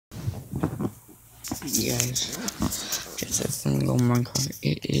You guys, just a single Minecraft.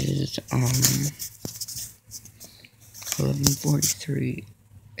 It is 11:43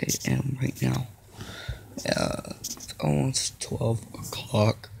 a.m. right now. It's almost 12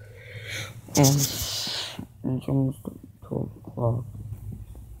 o'clock. It's almost 12 o'clock.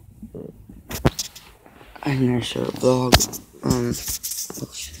 I'm gonna show a vlog.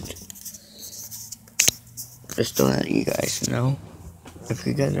 Just to let you guys know, if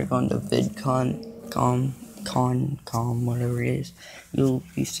you guys are going to VidCon, whatever it is, you'll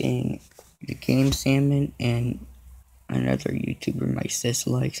be seeing the Game Salmon and another YouTuber my sis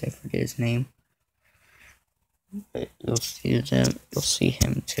likes. I forget his name, but you'll see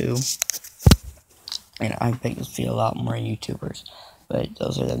him too. And I bet you'll see a lot more YouTubers. But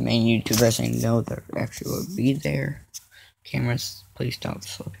those are the main YouTubers I know that actually will be there. Cameras, please stop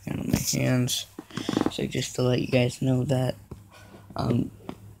slipping out of my hands. So just to let you guys know that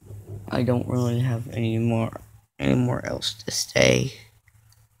I don't really have any more else to say.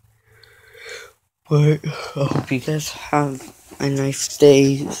 But I hope you guys have a nice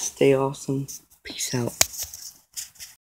day. Stay awesome. Peace out.